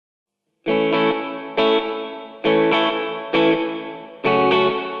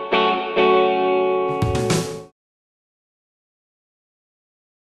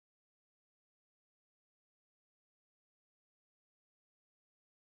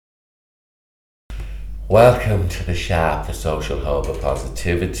Welcome to the S.H.O.P, the social hub of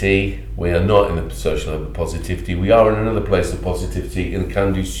positivity. We are not in the social hub of positivity. We are in another place of positivity in the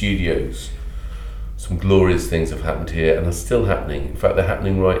Can-Do Studios. Some glorious things have happened here and are still happening. In fact, they're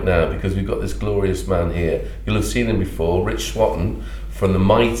happening right now because we've got this glorious man here. You'll have seen him before, Rich Swatton from the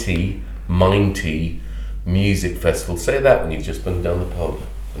mighty Music Festival. Say that when you've just been down the pub.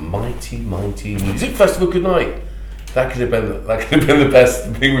 The mighty Music Festival. Good night. That could have been the best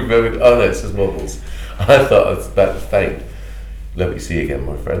thing we've ever done. Oh no, it's just wobbles. I thought I was about to faint. Lovely to see you again,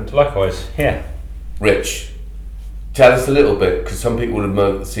 my friend. Likewise, yeah. Rich, tell us a little bit, because some people would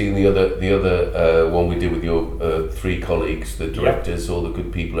have seen the other one we did with your three colleagues, the directors, all the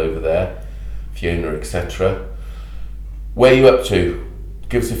good people over there, Fiona, etc. Where are you up to?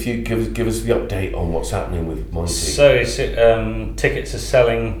 Give us the update on what's happening with Mighty. So tickets are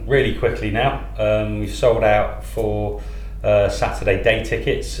selling really quickly now. We've sold out for Saturday day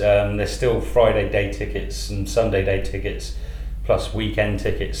tickets. There's still Friday day tickets and Sunday day tickets, plus weekend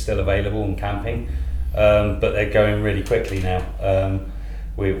tickets still available and camping. But they're going really quickly now.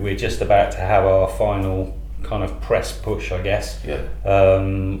 We're just about to have our final kind of press push, I guess. Yeah.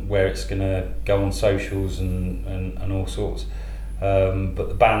 Where it's going to go on socials and all sorts. But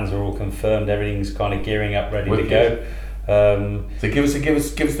the bands are all confirmed. Everything's kind of gearing up, ready to go. So give us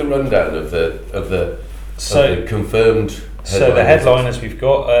the rundown of the confirmed. So the headliners we've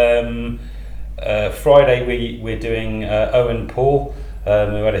got Friday we're doing Owen Paul. We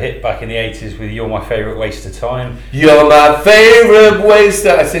had a hit back in the 80s with "You're My Favourite Waste of Time." You're my favourite waste.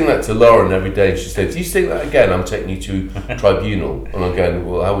 I sing that to Lauren every day. She says, "You sing that again, I'm taking you to tribunal." And I'm going,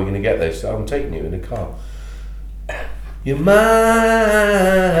 "Well, how are we going to get there?" She said, "I'm taking you in a car." You're mine.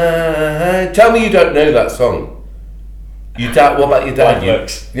 Tell me you don't know that song. Your dad. What about your dad?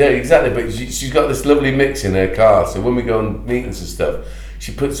 Yeah, exactly. But she's got this lovely mix in her car. So when we go on meetings and stuff,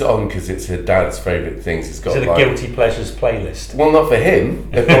 she puts it on because it's her dad's favourite things. It's got the guilty pleasures playlist. Well, not for him.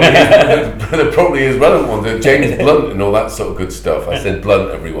 There probably is relevant ones. James Blunt and all that sort of good stuff. I said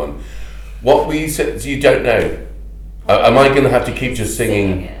Blunt, everyone. What were you saying? You don't know. Am I going to have to keep just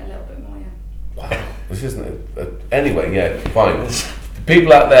singing? It a little bit more, yeah. Wow, this isn't it. Anyway, yeah, fine.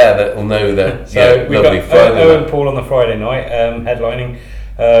 People out there that will know that. So we've got Owen Paul on the Friday night headlining.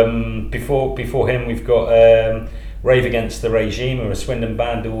 Before him, we've got Rave Against the Regime, or a Swindon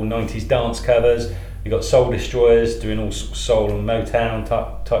band, do all 90s dance covers. We've got Soul Destroyers doing all soul and Motown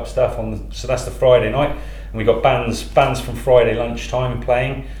type stuff so that's the Friday night. And we've got bands from Friday lunchtime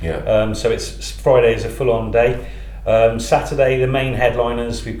playing. Yeah. So Friday is a full-on day. Saturday, the main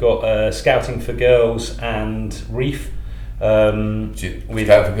headliners, we've got Scouting for Girls and Reef. Scouting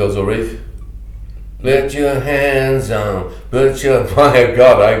for Girls or Reef? Put your hands on, my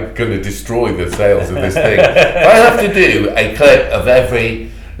God, I'm going to destroy the sales of this thing. I have to do a clip of every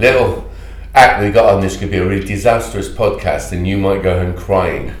little act we got on this. Could be a really disastrous podcast and you might go home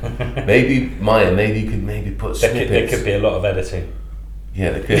crying. Maybe, Maya, you could put snippets. There could be a lot of editing. Yeah,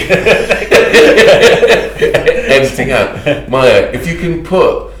 there could. Editing out. Maya, if you can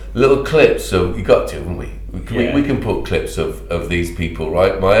put little clips of, you got to, haven't we? We can put clips of these people,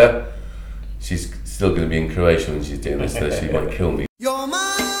 right, Maya? She's still going to be in Croatia when she's doing this, so she might kill me. You're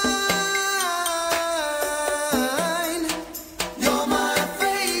mine. You're my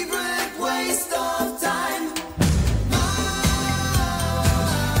favorite waste of time.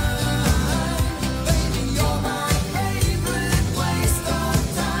 Baby, you're my favorite waste of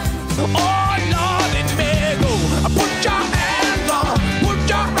time. Oh, Lord, in me, put your hands on, put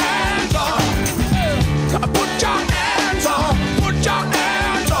your hands on, put your hands on, put your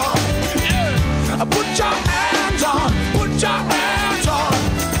hands on, put your hands on, put your hands on,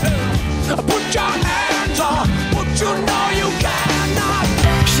 put your hands on, but you know you cannot.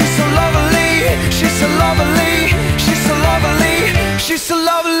 She's so lovely, she's so lovely, she's so lovely, she's so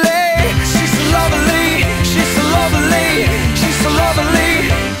lovely, she's so lovely, she's so lovely, she's so lovely.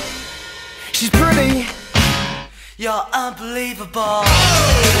 She's pretty, you're unbelievable.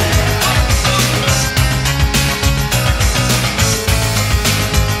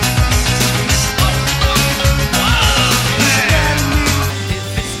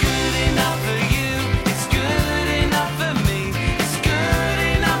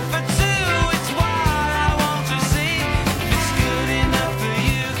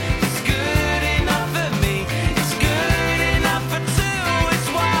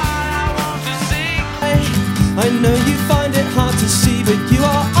 I know you find it hard to see, but you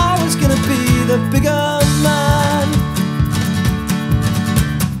are always gonna be the bigger man.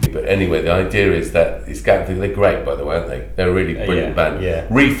 But anyway, the idea is that they're great, by the way, aren't they? They're a really brilliant band. Yeah.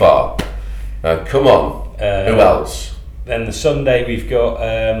 Refar. Come on. Who else? Then the Sunday we've got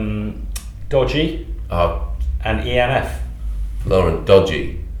Dodgy. And ENF. Lauren,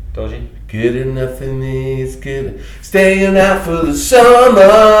 Dodgy. Dodgy. Good enough for me is good. Staying out for the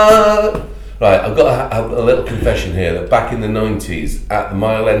summer. Right, I've got to have a little confession here that back in the 90s at the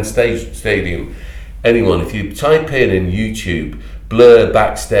Mile End Stadium, anyone, if you type in YouTube, Blur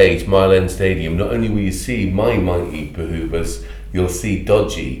backstage, Mile End Stadium, not only will you see my mighty behoovers, you'll see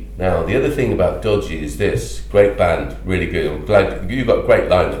Dodgy. Now, the other thing about Dodgy is this, great band, really good. I'm glad you've got a great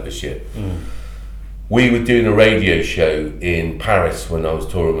lineup this year. We were doing a radio show in Paris when I was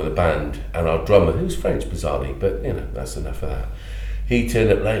touring with a band, and our drummer, who's French bizarrely, but you know, that's enough of that. He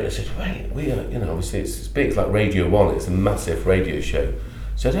turned up later and said, wait, we are, you know, obviously it's big, it's like Radio 1, it's a massive radio show.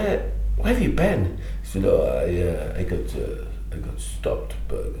 I said, hey, where have you been? He said, I got stopped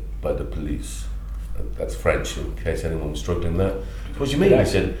by the police. That's French, in case anyone was struggling with that. What do you mean? I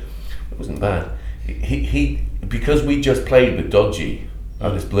said, it wasn't bad. He because we just played with Dodgy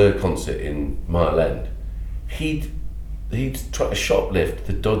at this Blur concert in Mile End, he'd tried to shoplift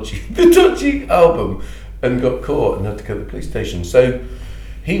the Dodgy album and got caught and had to go to the police station. So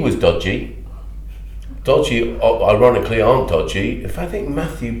he was Dodgy. Dodgy, ironically, aren't Dodgy. If I think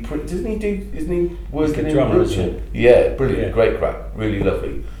Matthew, isn't he working in drummer, isn't he? Yeah, brilliant, Yeah. Great crack, really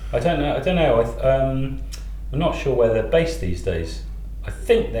lovely. I don't know. I'm not sure where they're based these days. I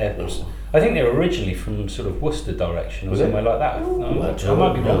think they're originally from sort of Worcester direction or somewhere like that. I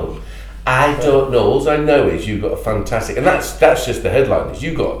might be wrong. I don't know. All I know is you've got a fantastic, and that's just the headliners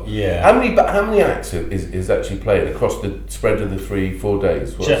you got. Yeah. How many acts is actually playing across the spread of the 3-4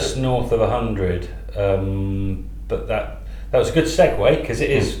 days? What Just north of 100. But that was a good segue because it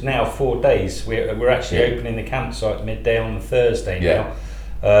is now 4 days. We're actually opening the campsite midday on the Thursday now.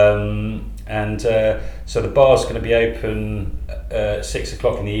 So the bar's going to be open at 6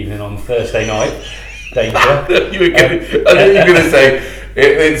 o'clock in the evening on Thursday night. Danger. I knew you were going to say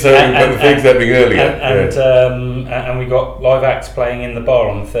it's open, but the thing's happening earlier. And we got live acts playing in the bar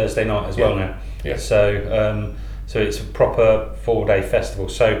on Thursday night as well now. Yeah. So it's a proper 4-day festival.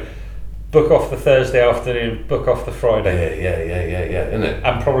 So book off the Thursday afternoon, book off the Friday. Yeah, isn't it?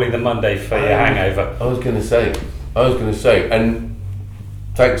 And probably the Monday for your hangover. I was going to say, and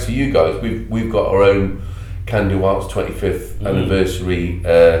thanks to you guys, we've got our own Can Do Arts 25th anniversary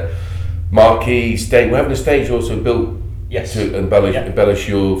marquee stage. We're having a stage also built to embellish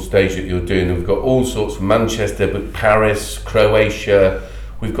your stage that you're doing. We've got all sorts from Manchester, but Paris, Croatia.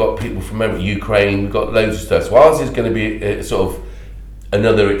 We've got people from Ukraine. We've got loads of stuff. So ours is going to be sort of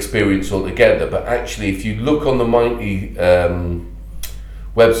another experience altogether. But actually, if you look on the Mighty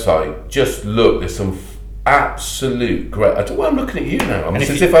website, just look. There's some absolute great. I don't know why I'm looking at you now.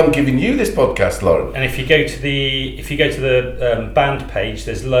 It's as if I'm giving you this podcast, Lauren. And if you go to the band page,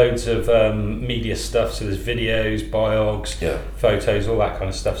 there's loads of media stuff. So there's videos, biogs, photos, all that kind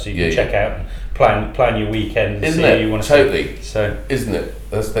of stuff. So you can check out and plan your weekend. And Isn't see it? who you want to Totally. see. So isn't it?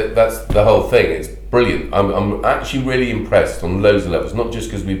 That's the whole thing. It's brilliant. I'm actually really impressed on loads of levels. Not just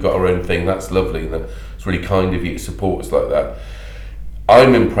because we've got our own thing. That's lovely, and it's really kind of you to support us like that.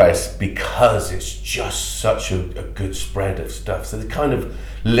 I'm impressed because it's just such a good spread of stuff. So there's kind of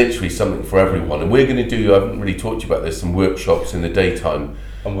literally something for everyone. And we're going to do, I haven't really talked to you about this, some workshops in the daytime.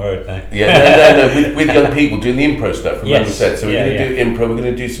 I'm worried now. No, with young people doing the improv stuff. Remember we said. So we're going to do improv, we're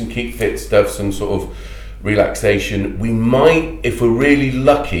going to do some keep fit stuff, some sort of relaxation. We might, if we're really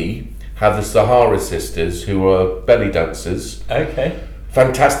lucky, have the Sahara Sisters, who are belly dancers. Okay.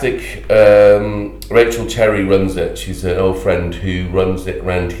 Fantastic. Rachel Cherry runs it. She's an old friend who runs it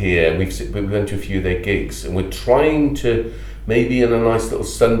around here. We went to a few of their gigs, and we're trying to maybe in a nice little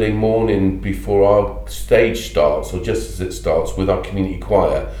Sunday morning before our stage starts, or just as it starts, with our community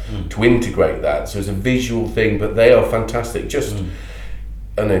choir to integrate that. So it's a visual thing, but they are fantastic. I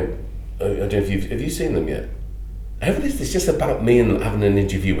don't know if have you seen them yet? It's just about me and having an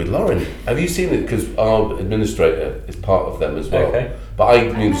interview with Lauren. Have you seen it? Because our administrator is part of them as well. Okay. But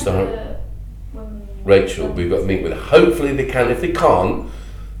I used to Rachel. We've got to meet with her. Hopefully they can. If they can't,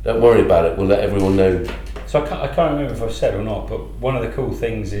 don't worry about it. We'll let everyone know. So I can't remember if I've said or not, but one of the cool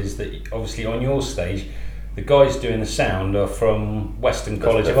things is that obviously on your stage, the guys doing the sound are from Western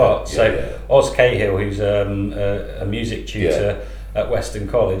College of Arts. Oz Cahill, who's a music tutor at Western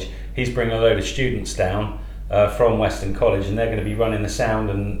College, he's bringing a load of students down from Western College, and they're going to be running the sound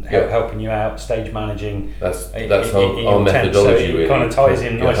and helping you out, stage managing. That's our methodology. So it really kind of ties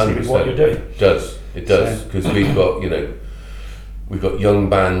in nicely with what you're doing. It does because we've got young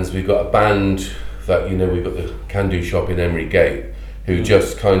bands. We've got a band that we've got the Can Do Shop in Emery Gate, who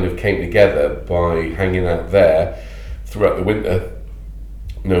just kind of came together by hanging out there throughout the winter,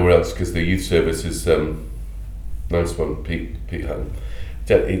 nowhere else, because the youth service is nice one, Pete Hutton.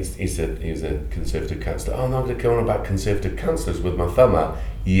 he's a Conservative councillor. Oh, I'm not going to go on about Conservative councillors with my thumb out.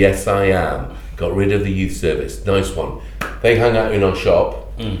 Yes, I am. Got rid of the youth service. Nice one. They hung out in our shop.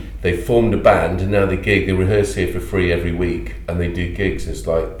 They formed a band, and now they gig. They rehearse here for free every week, and they do gigs. It's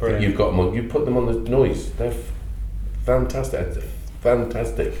like Brilliant. you've got them on. You put them on the noise. They're fantastic.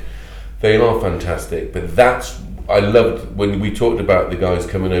 Fantastic. They are fantastic. But I loved when we talked about the guys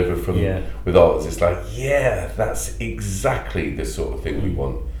coming over from with arts. It's like, that's exactly the sort of thing we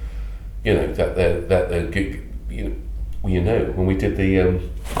want. You know, that they're good. You know, when we did the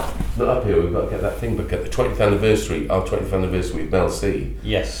not up here, we've got to get that thing book at the 20th anniversary. Our 20th anniversary with Mel C.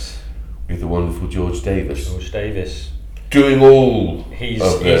 Yes. With the wonderful George Davis. Doing all of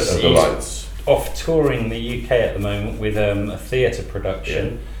the lights. Off touring the UK at the moment with a theatre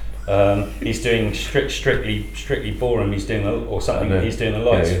production. He's doing strictly ballroom. He's doing He's doing the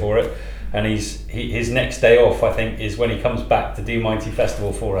lights for it, and his next day off, I think, is when he comes back to do Mighty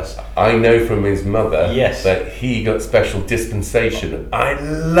Festival for us. I know from his mother that he got special dispensation. I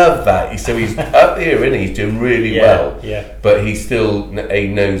love that. So he's up here, and he's doing really well. Yeah. But he still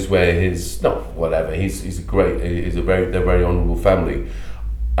knows where his He's a very honourable family,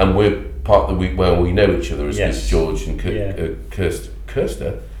 and we're part of the well, we know each other as George and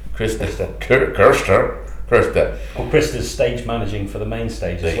Kirsta. Well, Krista's stage managing for the main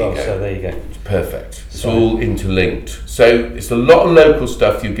stage as well, so there you go. It's perfect. It's all interlinked. So it's a lot of local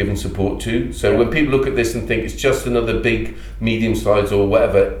stuff you're giving support to. So when people look at this and think it's just another big medium size or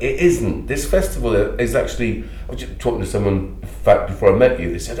whatever, it isn't. This festival is actually, I was just talking to someone, in fact, before I met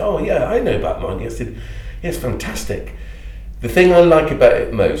you, they said, oh yeah, I know about Mighty. I said, yeah, it's fantastic. The thing I like about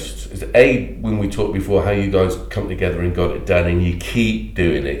it most is when we talked before how you guys come together and got it done, and you keep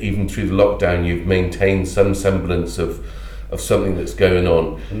doing it even through the lockdown. You've maintained some semblance of something that's going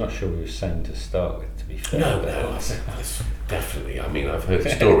on. I'm not sure we were saying to start with, to be fair. No, that's definitely. I mean, I've heard the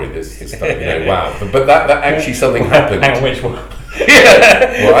story. This stuff, wow. But that actually something happened. And which one?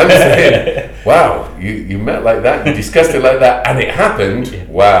 Yeah. Well, I'm saying, wow. You met like that. You discussed it like that, and it happened. Yeah.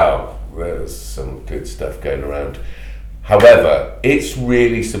 Wow. There's some good stuff going around. However, it's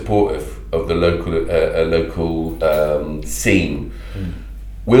really supportive of the local scene.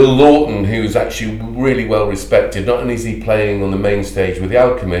 Will Lawton, who's actually really well respected, not only is he playing on the main stage with the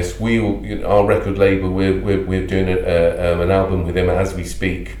Alchemist, our record label, we're doing an album with him as we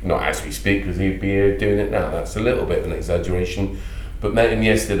speak. Not as we speak, because he'd be doing it now. That's a little bit of an exaggeration. But met him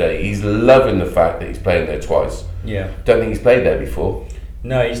yesterday. He's loving the fact that he's playing there twice. Yeah. Don't think he's played there before.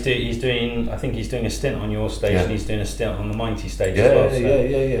 No, he's doing. I think he's doing a stint on your stage, and he's doing a stint on the Mighty stage as well.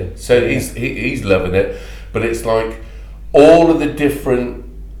 Yeah. So he's loving it, but it's like all of the different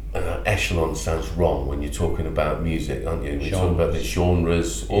echelons. Sounds wrong when you're talking about music, aren't you? You're talking about the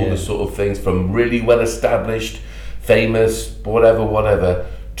genres, all the sort of things from really well established, famous, whatever,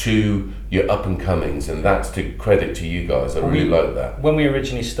 to your up and comings, and that's to credit to you guys. I really like that. When we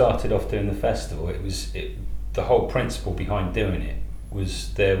originally started off doing the festival, the whole principle behind doing it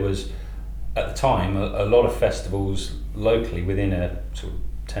was there was at the time a lot of festivals locally within a sort of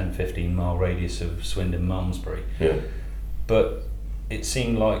 10-15 mile radius of Swindon, Malmesbury. Yeah. But it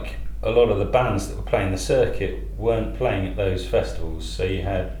seemed like a lot of the bands that were playing the circuit weren't playing at those festivals, so you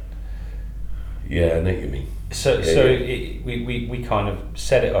had. Yeah, I know what you mean. We kind of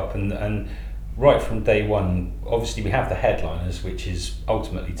set it up and right from day one, obviously we have the headliners, which is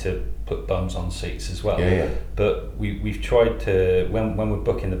ultimately to put bums on seats as well. Yeah. But we've tried to, when we're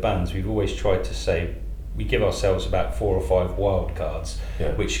booking the bands, we've always tried to say, we give ourselves about 4 or 5 wild cards,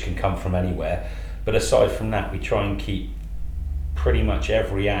 which can come from anywhere. But aside from that, we try and keep pretty much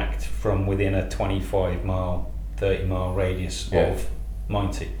every act from within a 25 mile, 30 mile radius of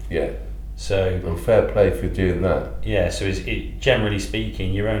Mighty. Yeah. So, and fair play for doing that. Yeah, so generally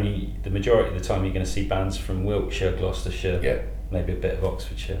speaking, the majority of the time you're going to see bands from Wiltshire, Gloucestershire, maybe a bit of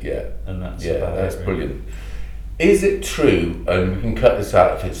Oxfordshire, and that's about that's it, really. Brilliant. Is it true, and we can cut this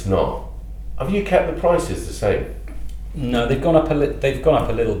out if it's not, have you kept the prices the same? No, they've gone up a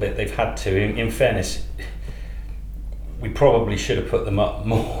little bit. They've had to. In fairness, we probably should have put them up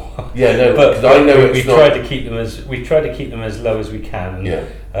more. Yeah, no, but I know we've tried to keep them as low as we can.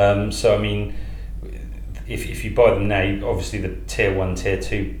 Yeah. So I mean, if you buy them now, obviously the tier 1, tier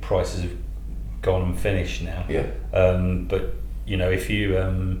 2 prices have gone and finished now. Yeah. But if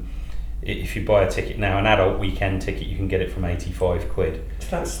you buy a ticket now, an adult weekend ticket, you can get it from £85.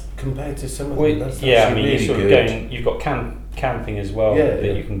 That's compared to some of them. That's you're sort of going. You've got camping as well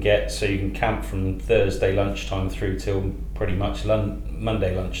that you can get, so you can camp from Thursday lunchtime through till pretty much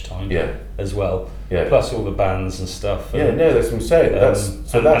Monday lunchtime as well. Yeah. Plus all the bands and stuff. And, that's what I'm saying.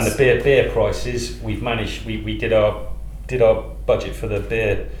 And the beer prices, we've managed. We did our budget for the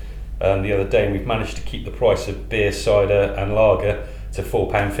beer the other day, and we've managed to keep the price of beer, cider, and lager to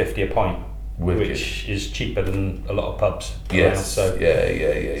 £4.50 a pint, which is cheaper than a lot of pubs. Yes. So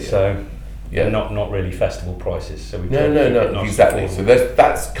Yeah. So Yeah. not really festival prices. So we No, exactly. So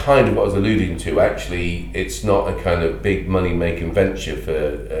that's kind of what I was alluding to. Actually, it's not a kind of big money-making venture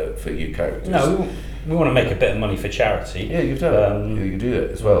for you characters. No, we want to make a bit of money for charity. Yeah, you've done it. You do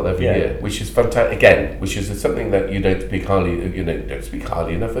that as well every Yeah. year, which is fantastic. Again, which is something that you don't speak highly. You know, don't speak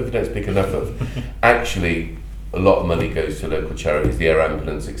highly enough of. You don't speak enough of. Actually, a lot of money goes to local charities, the air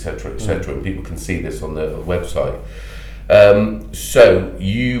ambulance, etc., and people can see this on the website. So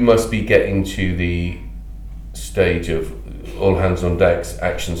you must be getting to the stage of all hands on decks,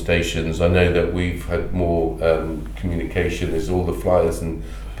 action stations. I know that we've had more communication. There's all the flyers and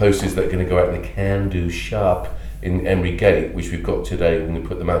posters that are going to go out in the Can-Do shop in Emery Gate, which we've got today when we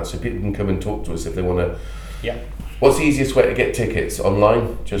put them out, so people can come and talk to us if they want to. Yeah. What's the easiest way to get tickets?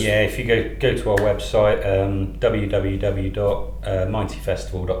 Online? If you go to our website,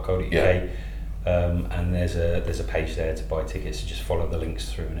 www.mightyfestival.co.uk. Yeah. And there's a page there to buy tickets. So just follow the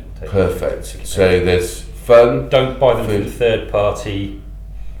links through, and it'll take Perfect. you. So there's fun. Don't buy them food. from third party,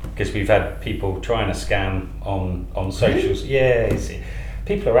 because we've had people trying to scam on socials. Yeah,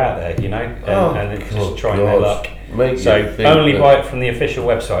 people are out there, and they're just trying their luck. So only buy it from the official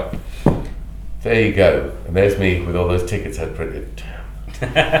website. There you go. And there's me with all those tickets I'd printed.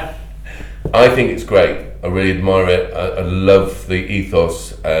 I think it's great. I really admire it. I love the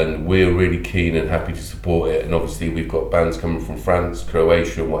ethos, and we're really keen and happy to support it. And obviously we've got bands coming from France,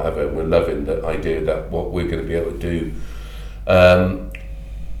 Croatia and whatever. We're loving the idea that what we're going to be able to do.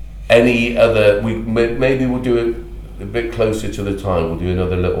 Any other, maybe we'll do it a bit closer to the time. We'll do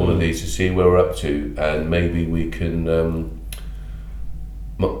another little one of these to see where we're up to, and maybe we can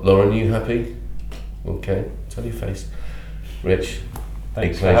Lauren, you happy? Okay, tell your face. Rich, Thanks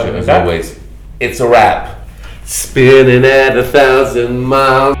big for having pleasure me as back. always. It's a wrap. Spinning at 1,000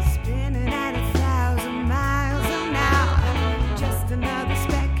 miles.